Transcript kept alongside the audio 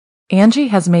Angie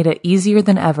has made it easier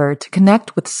than ever to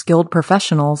connect with skilled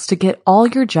professionals to get all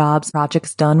your jobs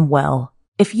projects done well.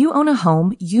 If you own a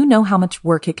home, you know how much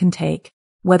work it can take,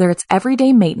 whether it's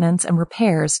everyday maintenance and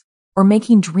repairs or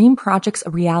making dream projects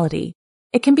a reality.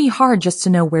 It can be hard just to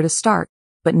know where to start,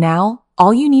 but now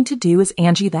all you need to do is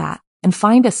Angie that and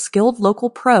find a skilled local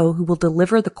pro who will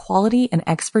deliver the quality and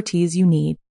expertise you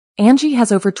need. Angie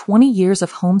has over 20 years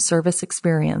of home service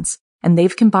experience, and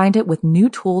they've combined it with new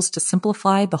tools to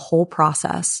simplify the whole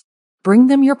process. Bring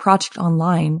them your project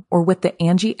online or with the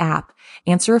Angie app,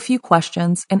 answer a few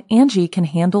questions, and Angie can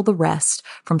handle the rest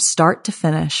from start to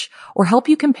finish or help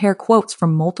you compare quotes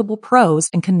from multiple pros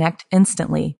and connect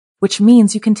instantly, which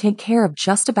means you can take care of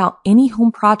just about any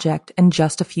home project in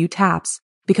just a few taps.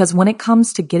 Because when it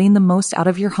comes to getting the most out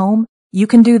of your home, you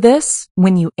can do this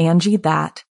when you Angie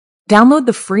that. Download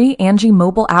the free Angie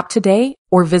mobile app today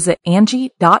or visit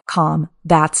Angie.com.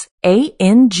 That's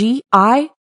ANGI.com.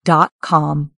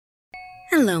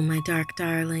 Hello, my dark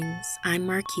darlings. I'm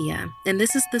Markia, and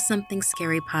this is the Something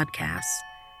Scary podcast.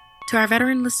 To our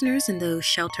veteran listeners and those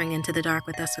sheltering into the dark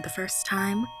with us for the first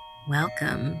time,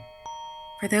 welcome.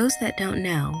 For those that don't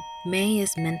know, May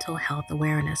is Mental Health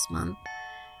Awareness Month.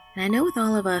 And I know with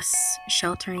all of us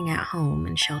sheltering at home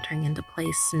and sheltering into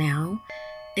place now,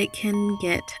 it can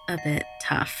get a bit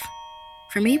tough.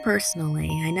 For me personally,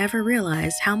 I never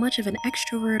realized how much of an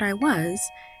extrovert I was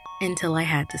until I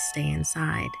had to stay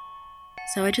inside.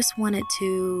 So I just wanted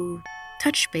to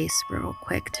touch base real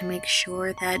quick to make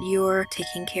sure that you're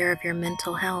taking care of your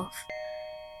mental health.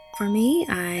 For me,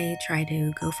 I try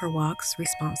to go for walks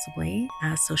responsibly,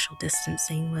 social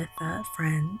distancing with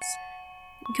friends.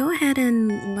 Go ahead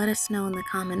and let us know in the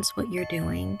comments what you're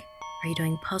doing. Are you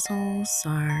doing puzzles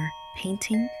or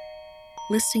painting?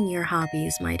 Listing your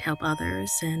hobbies might help others,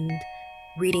 and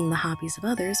reading the hobbies of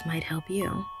others might help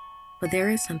you. But there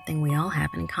is something we all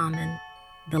have in common: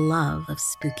 the love of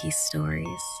spooky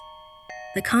stories.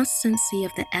 The constancy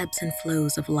of the ebbs and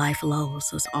flows of life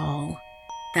lulls us all.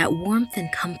 That warmth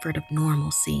and comfort of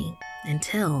normalcy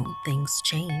until things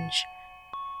change.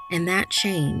 And that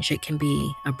change, it can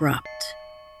be abrupt,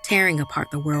 tearing apart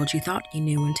the world you thought you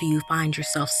knew until you find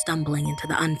yourself stumbling into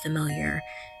the unfamiliar,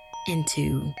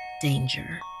 into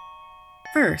danger.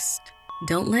 First,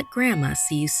 don't let Grandma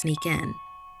see you sneak in.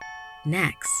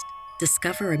 Next,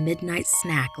 discover a midnight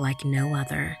snack like no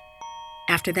other.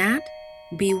 After that,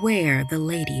 beware the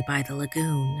lady by the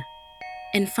lagoon.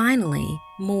 And finally,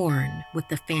 mourn with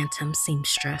the phantom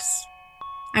seamstress.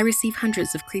 I receive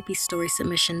hundreds of creepy story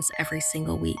submissions every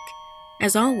single week.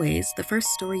 As always, the first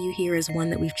story you hear is one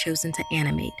that we've chosen to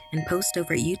animate and post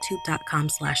over at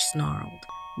youtube.com/snarled.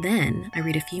 Then I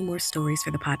read a few more stories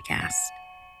for the podcast.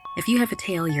 If you have a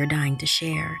tale you're dying to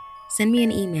share, send me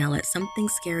an email at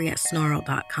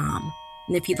somethingscary@snarled.com.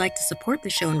 And if you'd like to support the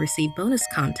show and receive bonus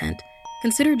content,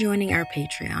 consider joining our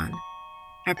Patreon.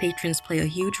 Our patrons play a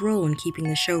huge role in keeping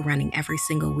the show running every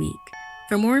single week.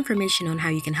 For more information on how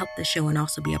you can help the show and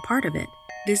also be a part of it,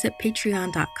 visit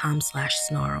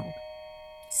patreon.com/snarled.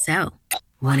 So,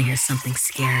 want to hear something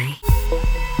scary?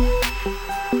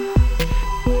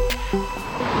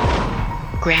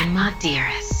 Grandma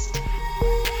Dearest.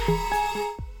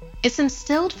 It's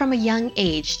instilled from a young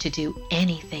age to do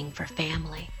anything for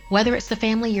family. Whether it's the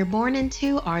family you're born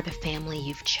into or the family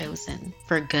you've chosen.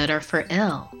 For good or for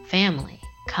ill, family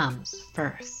comes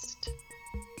first.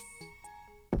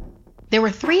 There were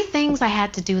 3 things I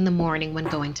had to do in the morning when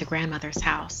going to grandmother's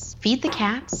house. Feed the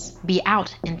cats, be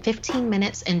out in 15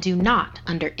 minutes, and do not,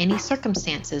 under any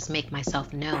circumstances, make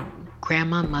myself known.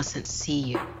 Grandma mustn't see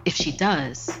you. If she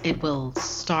does, it will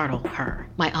startle her,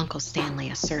 my Uncle Stanley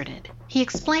asserted. He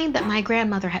explained that my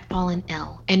grandmother had fallen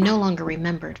ill and no longer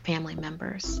remembered family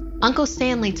members. Uncle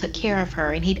Stanley took care of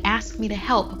her, and he'd asked me to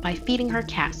help by feeding her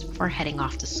cats before heading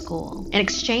off to school. In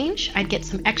exchange, I'd get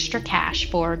some extra cash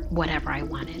for whatever I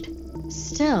wanted.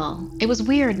 Still, it was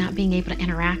weird not being able to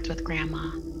interact with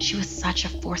Grandma. She was such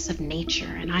a force of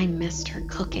nature, and I missed her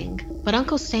cooking. But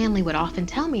Uncle Stanley would often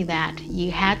tell me that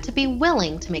you had to be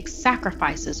willing to make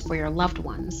sacrifices for your loved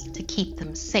ones to keep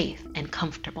them safe and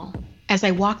comfortable. As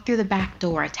I walked through the back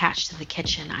door attached to the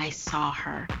kitchen, I saw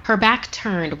her. Her back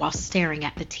turned while staring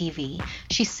at the TV.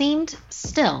 She seemed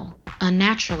still,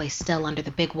 unnaturally still under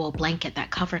the big wool blanket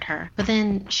that covered her. But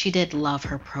then she did love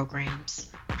her programs.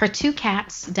 Her 2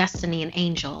 cats, Destiny and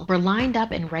Angel, were lined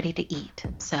up and ready to eat,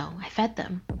 so I fed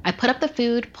them. I put up the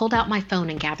food, pulled out my phone,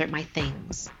 and gathered my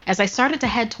things. As I started to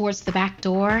head towards the back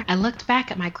door, I looked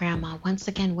back at my grandma, once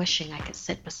again wishing I could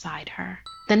sit beside her.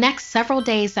 The next several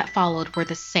days that followed were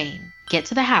the same. Get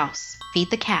to the house, feed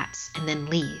the cats, and then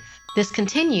leave. This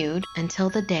continued until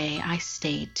the day I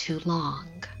stayed too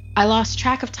long. I lost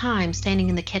track of time standing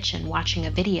in the kitchen watching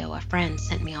a video a friend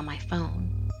sent me on my phone.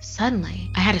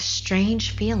 Suddenly, I had a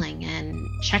strange feeling and,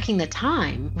 checking the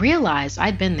time, realized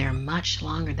I'd been there much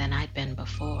longer than I'd been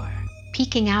before.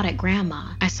 Peeking out at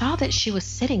Grandma, I saw that she was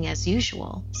sitting as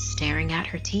usual, staring at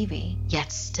her TV.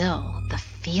 Yet still, the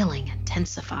feeling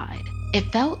intensified.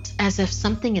 It felt as if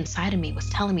something inside of me was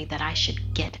telling me that I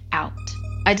should get out.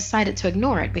 I decided to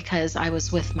ignore it because I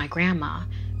was with my grandma.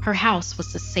 Her house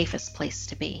was the safest place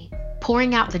to be.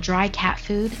 Pouring out the dry cat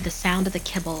food, the sound of the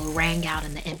kibble rang out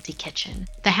in the empty kitchen.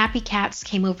 The happy cats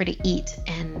came over to eat,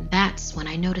 and that's when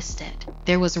I noticed it.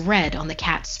 There was red on the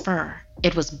cat's fur.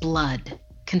 It was blood.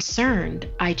 Concerned,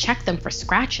 I checked them for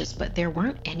scratches, but there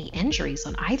weren't any injuries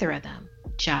on either of them.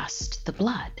 Just the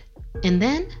blood. And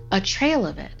then a trail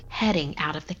of it heading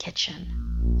out of the kitchen.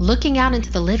 Looking out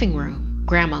into the living room,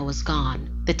 Grandma was gone.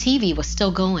 The TV was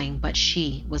still going, but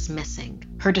she was missing.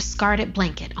 Her discarded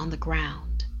blanket on the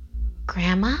ground.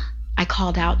 "Grandma?" I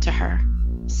called out to her.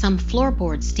 Some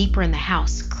floorboards deeper in the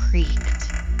house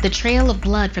creaked. The trail of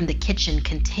blood from the kitchen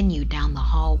continued down the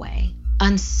hallway.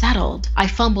 Unsettled, I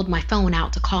fumbled my phone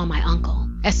out to call my uncle.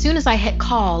 As soon as I hit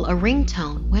call, a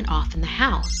ringtone went off in the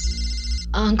house.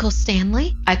 "Uncle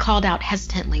Stanley?" I called out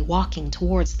hesitantly, walking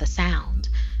towards the sound.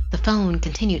 The phone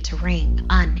continued to ring,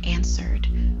 unanswered.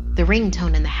 The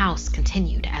ringtone in the house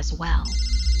continued as well.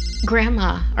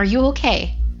 "Grandma, are you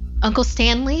okay? Uncle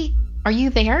Stanley, are you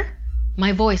there?"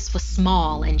 My voice was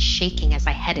small and shaking as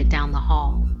I headed down the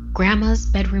hall. Grandma's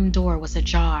bedroom door was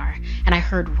ajar, and I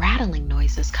heard rattling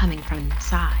noises coming from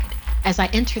inside. As I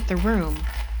entered the room,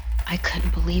 I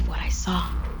couldn't believe what I saw.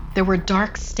 There were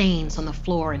dark stains on the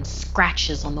floor and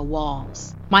scratches on the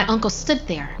walls. My uncle stood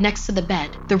there next to the bed.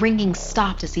 The ringing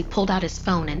stopped as he pulled out his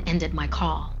phone and ended my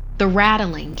call. The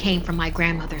rattling came from my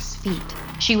grandmother's feet.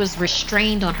 She was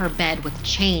restrained on her bed with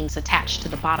chains attached to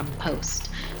the bottom post.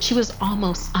 She was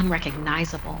almost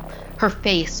unrecognizable. Her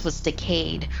face was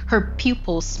decayed, her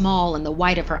pupils small in the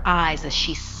white of her eyes as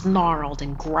she snarled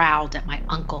and growled at my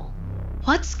uncle.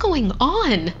 "What's going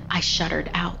on?" I shuddered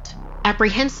out.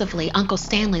 Apprehensively, Uncle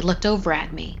Stanley looked over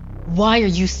at me. "Why are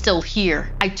you still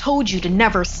here? I told you to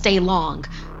never stay long.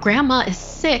 Grandma is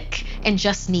sick and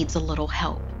just needs a little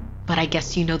help. But I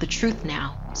guess you know the truth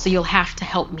now, so you'll have to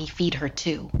help me feed her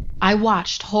too." I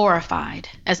watched horrified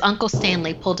as Uncle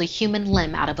Stanley pulled a human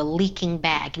limb out of a leaking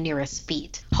bag near his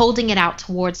feet. Holding it out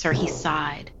towards her, he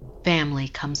sighed. "Family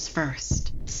comes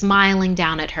first," smiling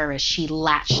down at her as she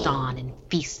latched on and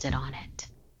feasted on it.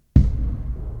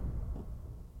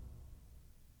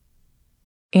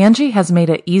 Angie has made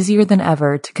it easier than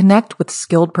ever to connect with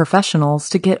skilled professionals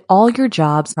to get all your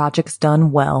jobs projects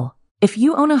done well. If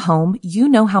you own a home, you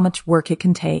know how much work it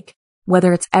can take,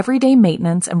 whether it's everyday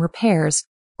maintenance and repairs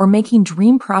or making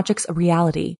dream projects a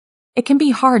reality. It can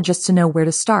be hard just to know where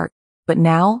to start, but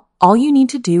now all you need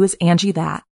to do is Angie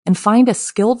that and find a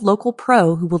skilled local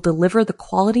pro who will deliver the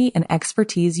quality and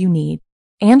expertise you need.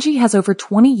 Angie has over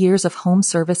 20 years of home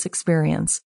service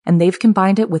experience, and they've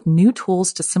combined it with new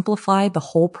tools to simplify the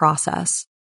whole process.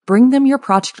 Bring them your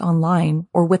project online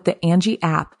or with the Angie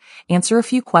app, answer a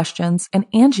few questions, and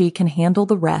Angie can handle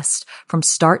the rest from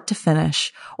start to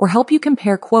finish or help you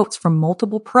compare quotes from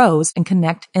multiple pros and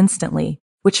connect instantly,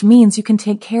 which means you can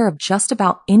take care of just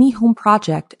about any home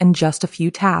project in just a few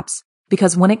taps.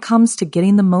 Because when it comes to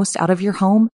getting the most out of your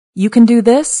home, you can do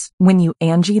this when you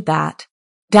Angie that.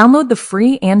 Download the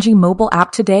free Angie mobile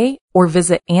app today or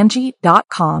visit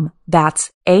Angie.com.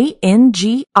 That's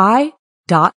ANGI.com.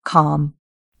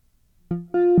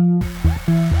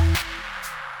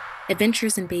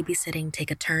 Adventures in babysitting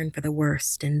take a turn for the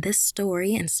worst in this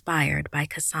story inspired by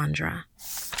Cassandra.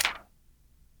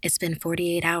 It's been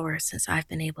 48 hours since I've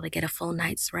been able to get a full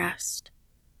night's rest.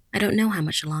 I don't know how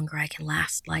much longer I can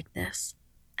last like this.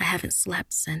 I haven't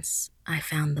slept since I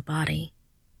found the body.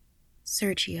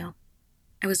 Sergio.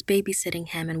 I was babysitting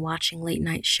him and watching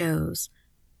late-night shows.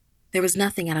 There was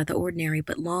nothing out of the ordinary,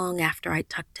 but long after I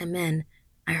tucked him in,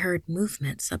 I heard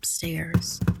movements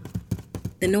upstairs.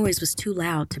 The noise was too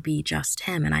loud to be just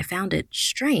him, and I found it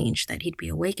strange that he'd be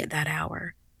awake at that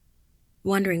hour.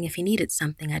 Wondering if he needed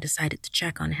something, I decided to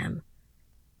check on him.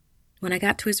 When I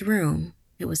got to his room,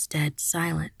 it was dead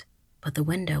silent, but the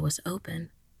window was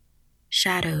open.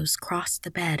 Shadows crossed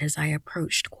the bed as I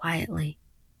approached quietly.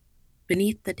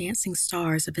 Beneath the dancing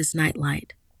stars of his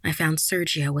nightlight, I found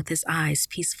Sergio with his eyes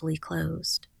peacefully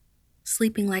closed,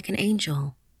 sleeping like an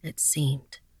angel, it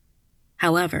seemed.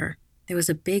 However, there was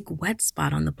a big wet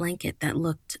spot on the blanket that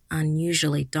looked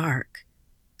unusually dark.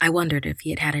 I wondered if he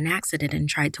had had an accident and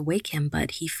tried to wake him,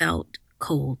 but he felt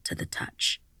cold to the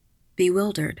touch.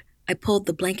 Bewildered, I pulled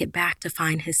the blanket back to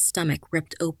find his stomach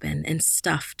ripped open and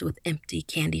stuffed with empty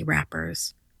candy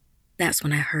wrappers. That's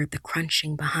when I heard the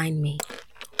crunching behind me,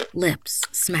 lips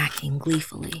smacking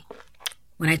gleefully.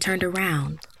 When I turned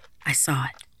around, I saw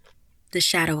it. The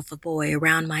shadow of a boy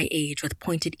around my age with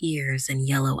pointed ears and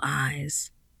yellow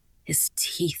eyes. His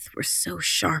teeth were so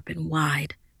sharp and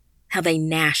wide, how they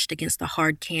gnashed against the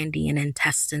hard candy and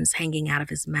intestines hanging out of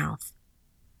his mouth.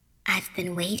 "I've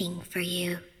been waiting for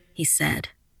you," he said,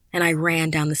 and I ran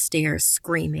down the stairs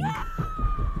screaming.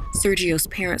 Sergio's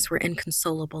parents were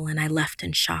inconsolable and I left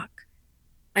in shock.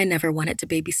 I never wanted to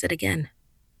babysit again.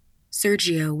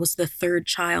 Sergio was the third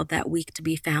child that week to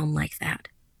be found like that.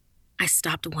 I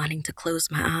stopped wanting to close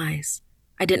my eyes.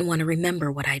 I didn't want to remember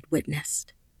what I'd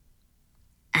witnessed.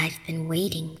 "I've been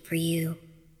waiting for you,"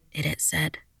 it had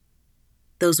said.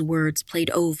 Those words played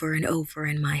over and over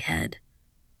in my head.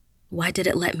 Why did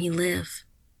it let me live?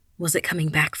 Was it coming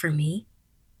back for me?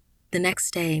 The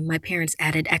next day, my parents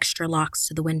added extra locks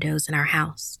to the windows in our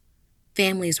house.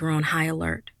 Families were on high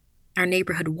alert. Our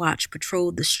neighborhood watch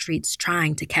patrolled the streets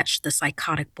trying to catch the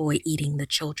psychotic boy eating the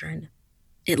children.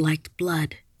 It liked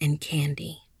blood and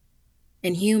candy.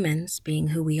 And humans, being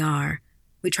who we are,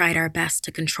 we tried our best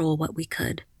to control what we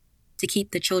could, to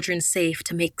keep the children safe,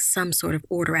 to make some sort of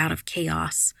order out of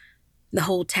chaos. The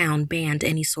whole town banned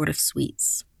any sort of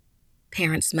sweets.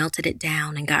 Parents melted it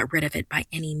down and got rid of it by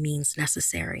any means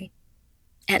necessary.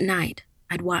 At night,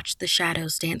 I'd watch the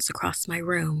shadows dance across my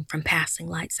room from passing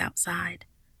lights outside,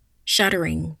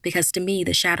 shuddering because to me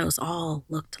the shadows all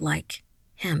looked like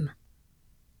him.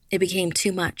 It became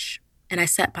too much, and I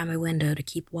sat by my window to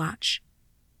keep watch.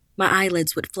 My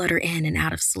eyelids would flutter in and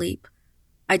out of sleep.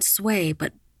 I'd sway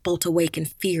but bolt awake in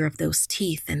fear of those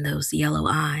teeth and those yellow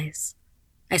eyes.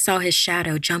 I saw his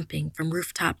shadow jumping from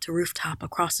rooftop to rooftop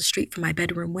across the street from my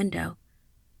bedroom window.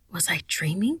 Was I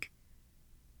dreaming?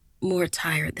 More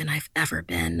tired than I've ever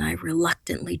been, I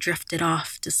reluctantly drifted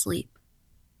off to sleep.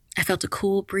 I felt a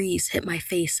cool breeze hit my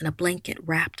face and a blanket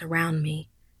wrapped around me.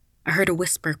 I heard a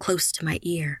whisper close to my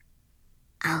ear.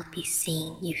 "I'll be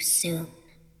seeing you soon."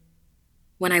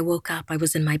 When I woke up, I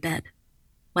was in my bed.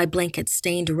 My blanket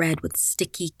stained red with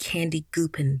sticky candy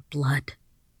goop and blood.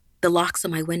 The locks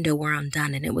on my window were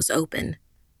undone and it was open.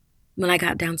 When I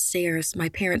got downstairs, my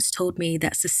parents told me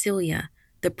that Cecilia,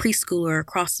 the preschooler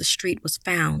across the street, was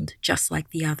found just like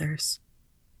the others.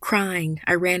 Crying,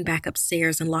 I ran back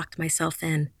upstairs and locked myself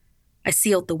in. I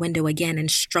sealed the window again and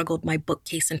struggled my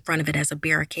bookcase in front of it as a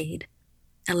barricade.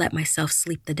 I let myself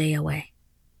sleep the day away.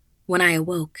 When I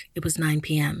awoke, it was 9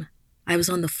 p.m. I was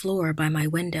on the floor by my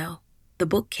window. The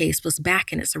bookcase was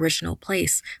back in its original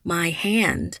place. My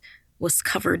hand was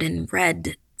covered in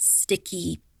red,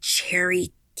 sticky,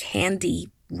 cherry candy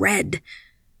red.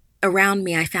 Around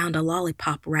me, I found a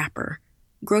lollipop wrapper.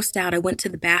 Grossed out, I went to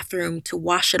the bathroom to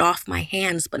wash it off my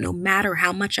hands, but no matter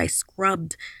how much I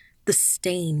scrubbed, the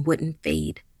stain wouldn't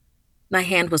fade. My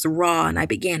hand was raw, and I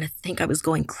began to think I was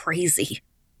going crazy.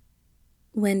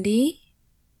 "Wendy,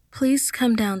 please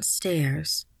come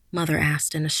downstairs," Mother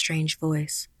asked in a strange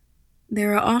voice.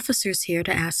 "There are officers here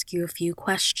to ask you a few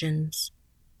questions."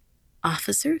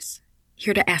 Officers?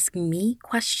 Here to ask me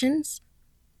questions?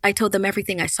 I told them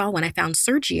everything I saw when I found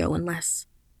Sergio, unless...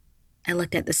 I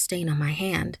looked at the stain on my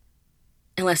hand.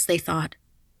 Unless they thought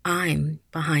I'm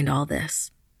behind all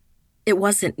this. It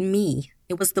wasn't me.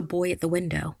 It was the boy at the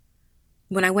window.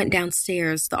 When I went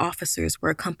downstairs, the officers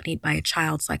were accompanied by a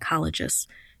child psychologist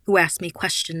who asked me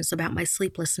questions about my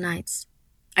sleepless nights.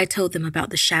 I told them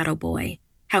about the shadow boy,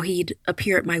 how he'd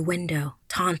appear at my window,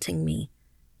 taunting me.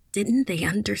 Didn't they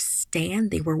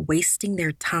understand they were wasting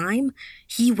their time?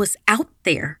 He was out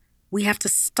there. We have to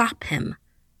stop him.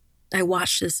 I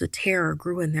watched as the terror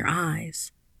grew in their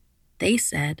eyes. They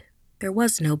said there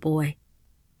was no boy,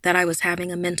 that I was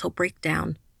having a mental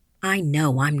breakdown. I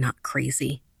know I'm not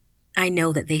crazy. I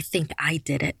know that they think I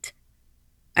did it.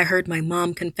 I heard my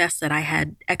mom confess that I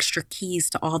had extra keys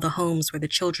to all the homes where the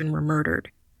children were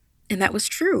murdered. And that was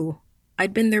true.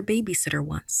 I'd been their babysitter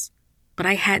once. But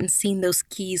I hadn't seen those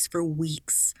keys for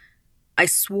weeks. I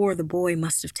swore the boy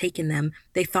must have taken them.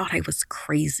 They thought I was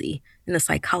crazy, and the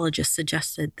psychologist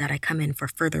suggested that I come in for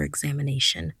further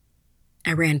examination.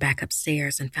 I ran back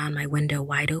upstairs and found my window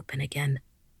wide open again.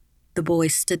 The boy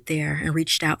stood there and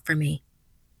reached out for me.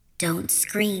 "Don't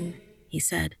scream," he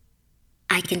said.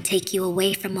 "I can take you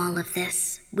away from all of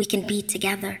this. We can be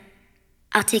together.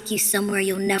 I'll take you somewhere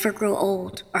you'll never grow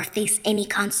old or face any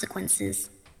consequences."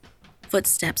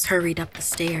 Footsteps hurried up the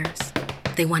stairs.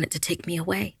 They wanted to take me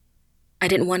away. I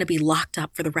didn't want to be locked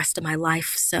up for the rest of my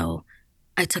life, so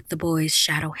I took the boy's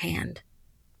shadow hand.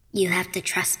 "You have to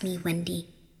trust me,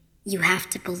 Wendy. You have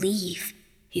to believe.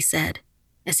 he said,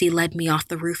 as he led me off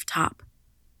the rooftop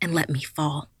and let me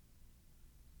fall.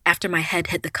 After my head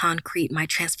hit the concrete, my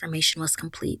transformation was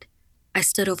complete. I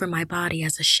stood over my body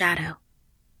as a shadow.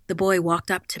 The boy walked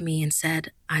up to me and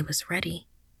said I was ready.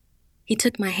 He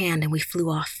took my hand and we flew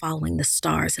off following the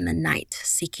stars in the night,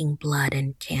 seeking blood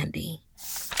and candy.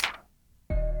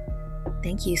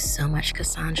 Thank you so much,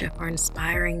 Cassandra, for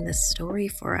inspiring this story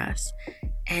for us.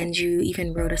 And you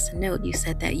even wrote us a note. You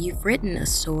said that you've written a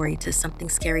story to Something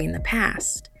Scary in the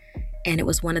past. And it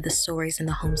was one of the stories in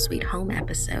the Home Sweet Home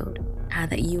episode,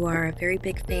 that you are a very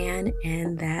big fan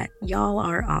and that y'all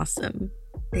are awesome.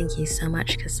 Thank you so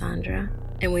much, Cassandra.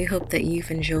 And we hope that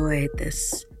you've enjoyed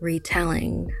this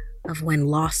retelling of When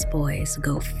Lost Boys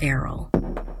Go Feral.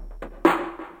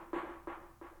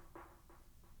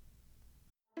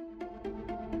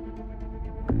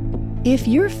 If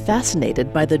you're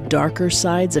fascinated by the darker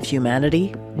sides of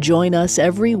humanity, join us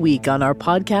every week on our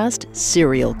podcast,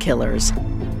 Serial Killers,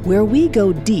 where we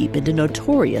go deep into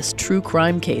notorious true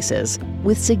crime cases.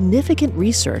 With significant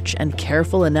research and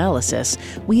careful analysis,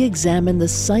 we examine the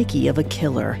psyche of a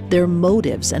killer, their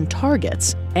motives and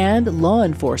targets, and law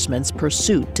enforcement's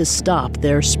pursuit to stop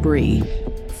their spree.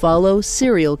 Follow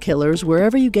Serial Killers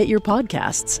wherever you get your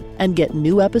podcasts and get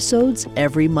new episodes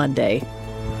every Monday.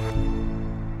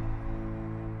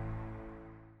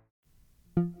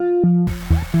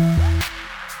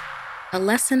 A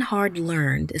lesson hard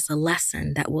learned is a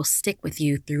lesson that will stick with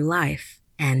you through life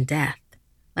and death,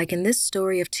 like in this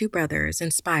story of two brothers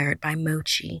inspired by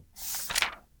Mochi.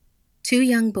 Two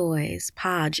young boys,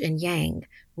 Podge and Yang,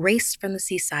 raced from the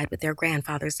seaside with their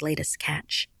grandfather's latest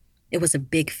catch. It was a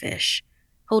big fish.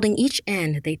 Holding each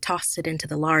end, they tossed it into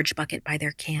the large bucket by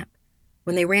their camp.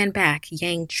 When they ran back,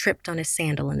 Yang tripped on his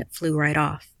sandal and it flew right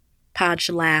off. Podge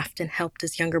laughed and helped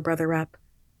his younger brother up.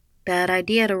 "Bad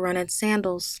idea to run in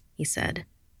sandals," he said.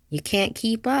 "You can't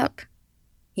keep up."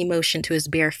 He motioned to his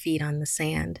bare feet on the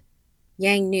sand.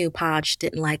 Yang knew Podge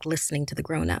didn't like listening to the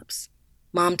grown-ups.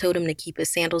 Mom told him to keep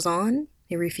his sandals on.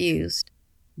 He refused.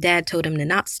 Dad told him to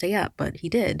not stay up, but he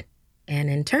did. And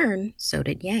in turn, so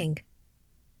did Yang.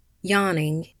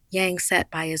 Yawning, Yang sat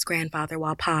by his grandfather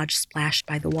while Podge splashed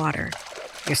by the water.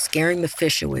 "You're scaring the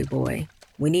fish away, boy.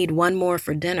 We need one more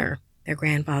for dinner," their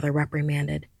grandfather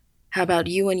reprimanded. "How about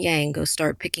you and Yang go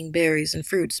start picking berries and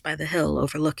fruits by the hill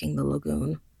overlooking the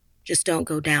lagoon? Just don't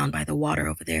go down by the water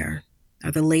over there,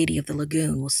 or the lady of the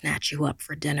lagoon will snatch you up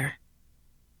for dinner."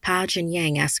 Podge and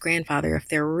Yang asked grandfather if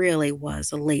there really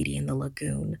was a lady in the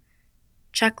lagoon.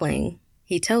 Chuckling,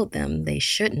 he told them they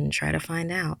shouldn't try to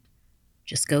find out.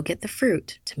 Just go get the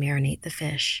fruit to marinate the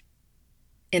fish.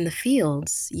 In the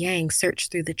fields, Yang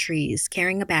searched through the trees,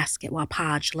 carrying a basket while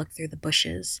Podge looked through the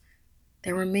bushes.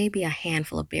 There were maybe a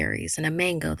handful of berries and a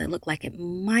mango that looked like it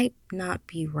might not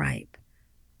be ripe.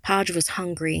 Podge was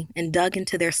hungry and dug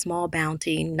into their small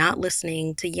bounty, not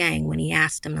listening to Yang when he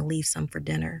asked him to leave some for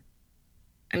dinner.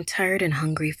 "I'm tired and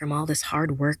hungry from all this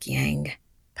hard work, Yang,"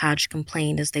 Podge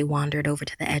complained as they wandered over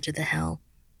to the edge of the hill.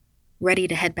 Ready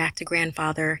to head back to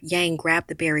grandfather, Yang grabbed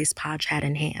the berries Podge had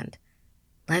in hand.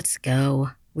 "Let's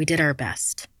go. We did our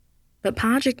best." But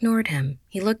Podge ignored him.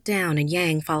 He looked down and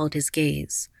Yang followed his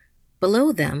gaze.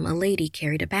 Below them, a lady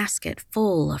carried a basket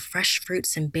full of fresh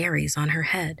fruits and berries on her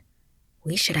head.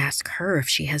 "We should ask her if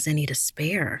she has any to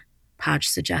spare," Podge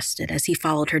suggested as he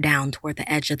followed her down toward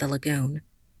the edge of the lagoon.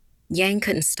 Yang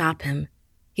couldn't stop him.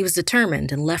 He was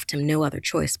determined and left him no other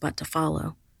choice but to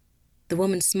follow. The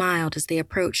woman smiled as they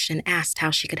approached and asked how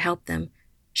she could help them.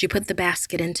 She put the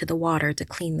basket into the water to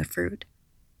clean the fruit.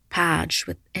 Podge,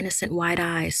 with innocent wide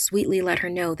eyes, sweetly let her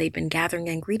know they'd been gathering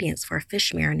ingredients for a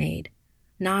fish marinade.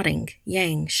 Nodding,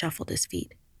 Yang shuffled his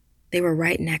feet. They were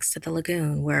right next to the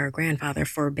lagoon where her grandfather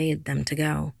forbade them to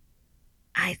go.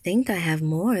 "I think I have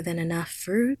more than enough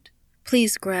fruit.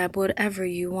 Please grab whatever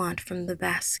you want from the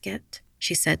basket,"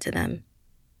 she said to them.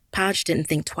 Podge didn't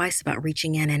think twice about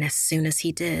reaching in, and as soon as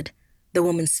he did, the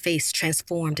woman's face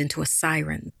transformed into a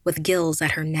siren, with gills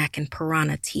at her neck and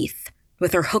piranha teeth.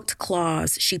 With her hooked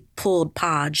claws, she pulled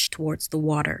Podge towards the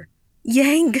water.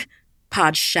 "Yang!"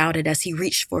 Podge shouted as he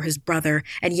reached for his brother,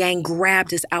 and Yang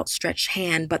grabbed his outstretched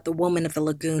hand, but the woman of the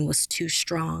lagoon was too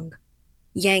strong.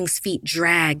 Yang's feet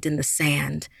dragged in the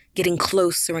sand, getting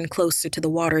closer and closer to the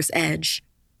water's edge.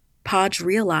 Podge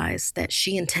realized that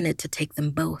she intended to take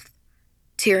them both.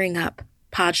 Tearing up,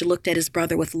 Podge looked at his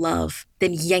brother with love,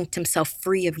 then yanked himself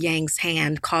free of Yang's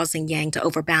hand, causing Yang to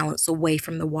overbalance away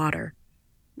from the water.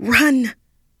 "Run!"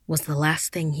 was the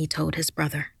last thing he told his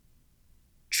brother.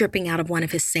 Tripping out of one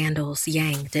of his sandals,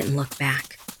 Yang didn't look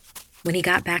back. When he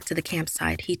got back to the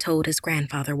campsite, he told his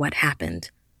grandfather what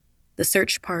happened. The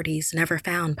search parties never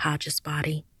found Podge's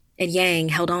body. And Yang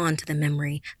held on to the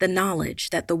memory, the knowledge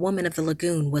that the woman of the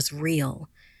lagoon was real.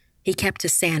 He kept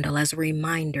his sandal as a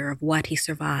reminder of what he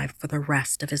survived for the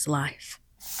rest of his life.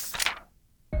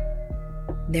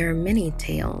 There are many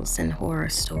tales and horror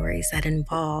stories that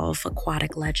involve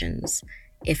aquatic legends.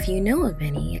 If you know of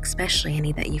any, especially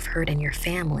any that you've heard in your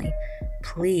family,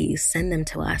 please send them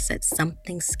to us at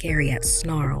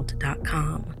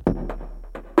somethingscary@snarled.com.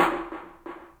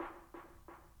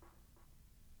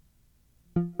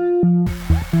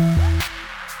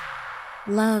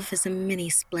 Love is a many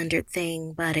splendored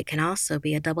thing, but it can also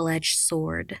be a double-edged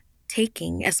sword,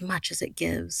 taking as much as it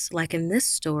gives, like in this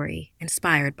story,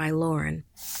 inspired by Lauren.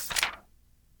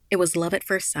 It was love at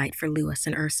first sight for Louis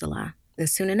and Ursula, and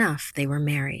soon enough they were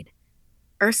married.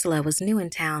 Ursula was new in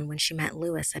town when she met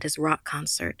Louis at his rock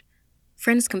concert.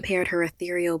 Friends compared her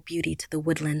ethereal beauty to the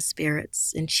woodland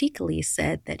spirits and cheekily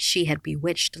said that she had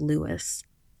bewitched Louis.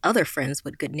 Other friends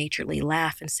would good-naturedly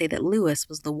laugh and say that Louis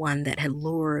was the one that had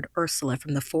lured Ursula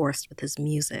from the forest with his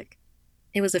music.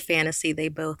 It was a fantasy they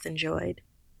both enjoyed.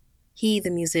 He the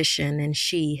musician and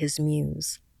she his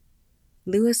muse.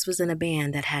 Louis was in a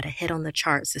band that had a hit on the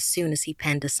charts as soon as he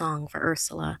penned a song for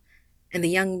Ursula, and the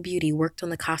young beauty worked on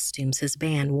the costumes his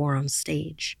band wore on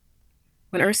stage.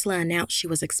 When Ursula announced she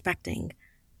was expecting,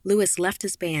 Louis left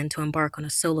his band to embark on a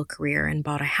solo career and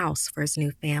bought a house for his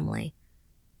new family.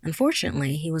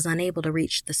 Unfortunately, he was unable to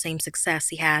reach the same success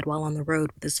he had while on the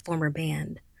road with his former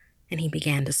band, and he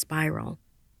began to spiral.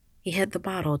 He hit the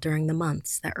bottle during the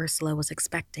months that Ursula was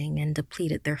expecting and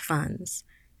depleted their funds.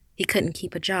 He couldn't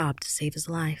keep a job to save his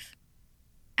life.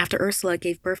 After Ursula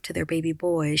gave birth to their baby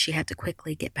boy, she had to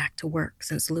quickly get back to work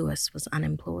since Louis was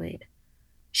unemployed.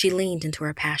 She leaned into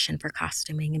her passion for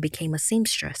costuming and became a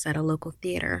seamstress at a local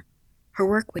theater. Her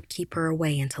work would keep her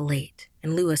away until late,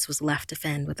 and Louis was left to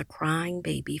fend with a crying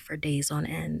baby for days on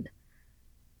end.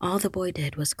 All the boy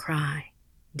did was cry,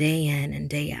 day in and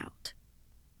day out.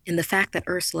 And the fact that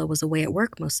Ursula was away at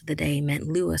work most of the day meant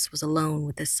Louis was alone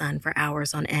with his son for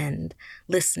hours on end,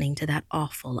 listening to that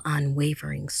awful,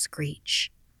 unwavering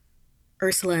screech.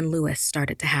 Ursula and Louis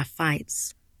started to have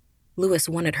fights. Louis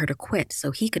wanted her to quit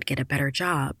so he could get a better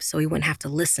job, so he wouldn't have to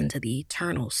listen to the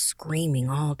eternal screaming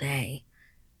all day.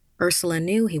 Ursula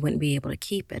knew he wouldn't be able to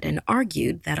keep it and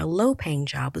argued that a low-paying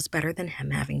job was better than him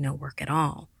having no work at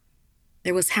all.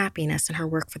 There was happiness in her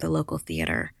work for the local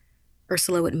theater.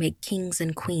 Ursula would make kings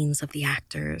and queens of the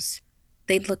actors.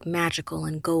 They'd look magical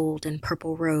in gold and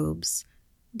purple robes.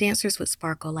 Dancers would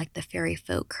sparkle like the fairy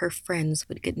folk her friends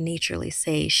would good-naturedly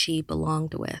say she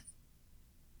belonged with.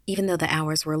 Even though the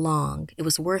hours were long, it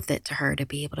was worth it to her to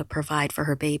be able to provide for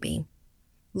her baby.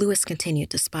 Louis continued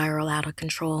to spiral out of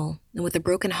control, and with a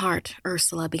broken heart,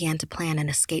 Ursula began to plan an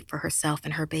escape for herself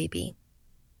and her baby.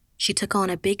 She took on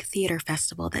a big theater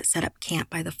festival that set up camp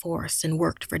by the forest and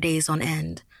worked for days on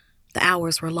end. The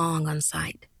hours were long on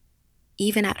site.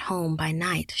 Even at home by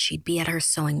night, she'd be at her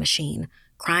sewing machine,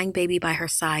 crying baby by her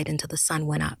side until the sun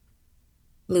went up.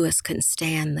 Louis couldn't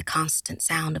stand the constant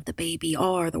sound of the baby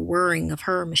or the whirring of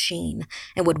her machine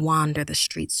and would wander the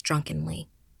streets drunkenly.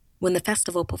 When the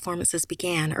festival performances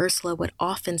began, Ursula would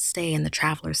often stay in the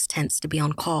travelers' tents to be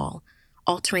on call,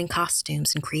 altering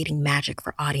costumes and creating magic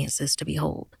for audiences to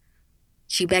behold.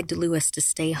 She begged Louis to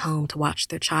stay home to watch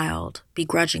their child.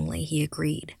 Begrudgingly, he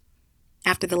agreed.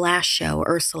 After the last show,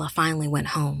 Ursula finally went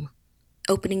home.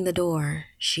 Opening the door,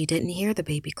 she didn't hear the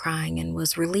baby crying and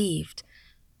was relieved.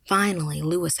 Finally,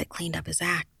 Louis had cleaned up his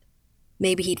act.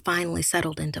 Maybe he'd finally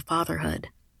settled into fatherhood.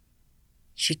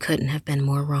 She couldn't have been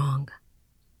more wrong.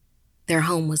 Their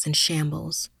home was in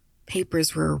shambles.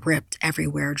 Papers were ripped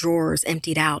everywhere, drawers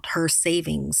emptied out, her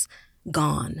savings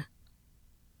gone.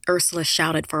 Ursula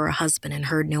shouted for her husband and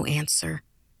heard no answer.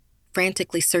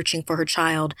 Frantically searching for her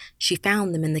child, she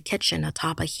found them in the kitchen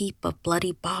atop a heap of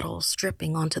bloody bottles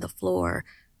dripping onto the floor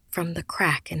from the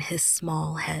crack in his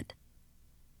small head.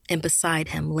 And beside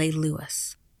him lay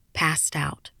Louis, passed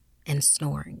out and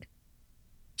snoring.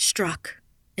 Struck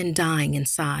and dying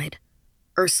inside,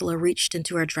 Ursula reached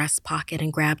into her dress pocket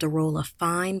and grabbed a roll of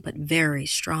fine but very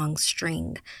strong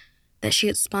string that she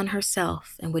had spun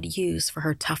herself and would use for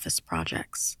her toughest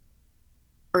projects.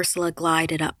 Ursula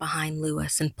glided up behind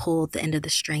Louis and pulled the end of the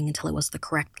string until it was the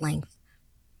correct length.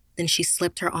 Then she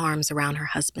slipped her arms around her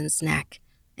husband's neck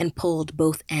and pulled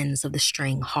both ends of the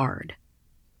string hard.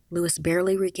 Louis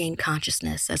barely regained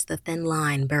consciousness as the thin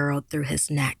line burrowed through his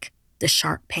neck. The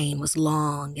sharp pain was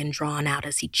long and drawn out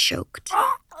as he choked.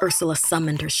 Ursula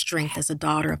summoned her strength as a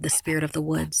daughter of the spirit of the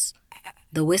woods.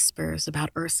 The whispers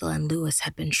about Ursula and Louis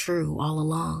had been true all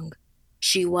along.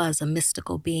 She was a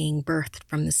mystical being birthed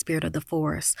from the spirit of the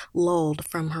forest, lulled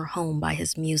from her home by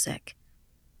his music.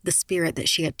 the spirit that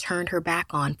she had turned her back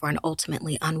on for an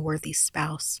ultimately unworthy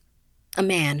spouse, a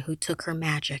man who took her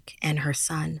magic and her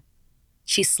son.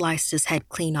 She sliced his head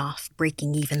clean off,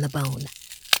 breaking even the bone.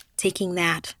 Taking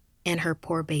that and her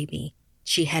poor baby,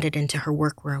 she headed into her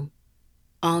workroom.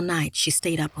 All night, she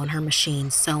stayed up on her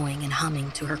machine, sewing and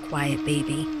humming to her quiet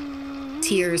baby.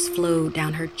 Tears flowed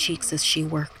down her cheeks as she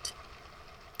worked.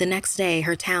 The next day,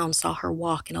 her town saw her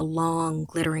walk in a long,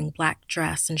 glittering black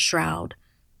dress and shroud,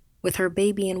 with her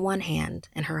baby in one hand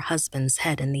and her husband's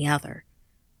head in the other,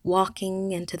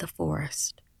 walking into the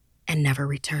forest and never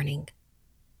returning.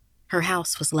 Her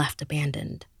house was left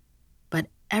abandoned, but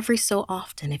every so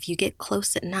often, if you get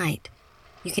close at night,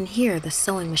 you can hear the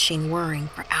sewing machine whirring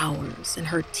for hours and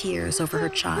her tears over her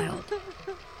child.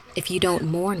 If you don't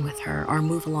mourn with her or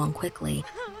move along quickly,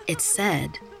 it's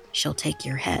said she'll take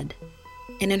your head,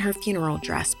 and in her funeral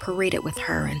dress parade it with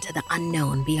her into the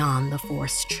unknown beyond the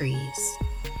forest trees.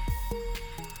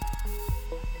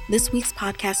 This week's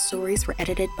podcast stories were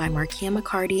edited by Markia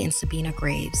McCarty and Sabina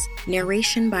Graves.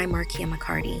 Narration by Markia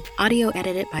McCarty. Audio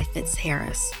edited by Fitz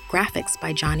Harris. Graphics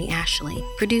by Johnny Ashley.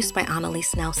 Produced by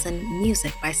Annalise Nelson.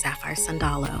 Music by Sapphire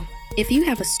Sandalo. If you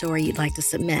have a story you'd like to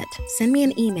submit, send me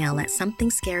an email at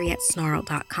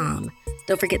somethingscary@snarled.com.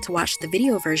 Don't forget to watch the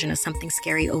video version of Something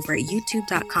Scary over at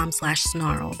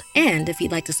youtube.com/snarled. And if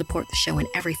you'd like to support the show and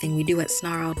everything we do at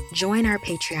Snarled, join our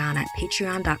Patreon at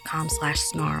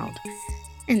patreon.com/snarled.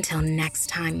 Until next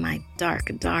time, my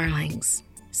dark darlings,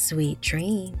 sweet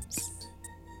dreams.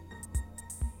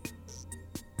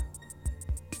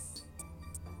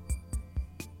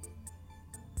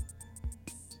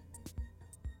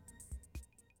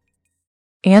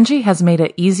 Angie has made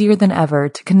it easier than ever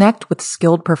to connect with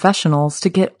skilled professionals to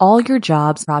get all your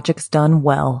jobs projects done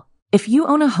well. If you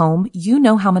own a home, you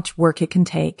know how much work it can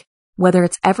take, whether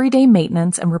it's everyday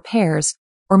maintenance and repairs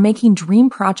or making dream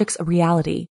projects a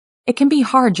reality. It can be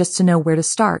hard just to know where to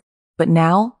start, but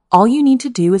now all you need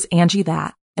to do is Angie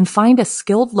that and find a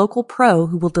skilled local pro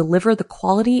who will deliver the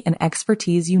quality and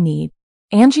expertise you need.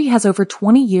 Angie has over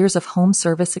 20 years of home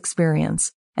service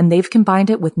experience, and they've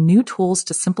combined it with new tools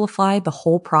to simplify the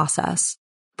whole process.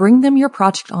 Bring them your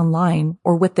project online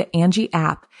or with the Angie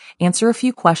app, answer a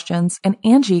few questions, and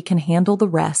Angie can handle the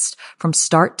rest from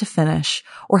start to finish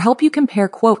or help you compare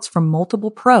quotes from multiple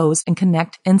pros and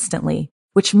connect instantly,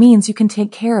 which means you can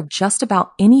take care of just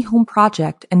about any home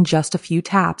project in just a few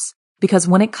taps. Because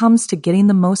when it comes to getting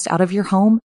the most out of your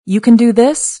home, you can do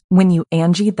this when you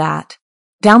Angie that.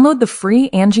 Download the free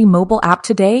Angie mobile app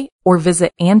today or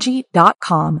visit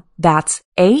Angie.com. That's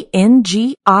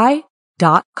ANGI.com.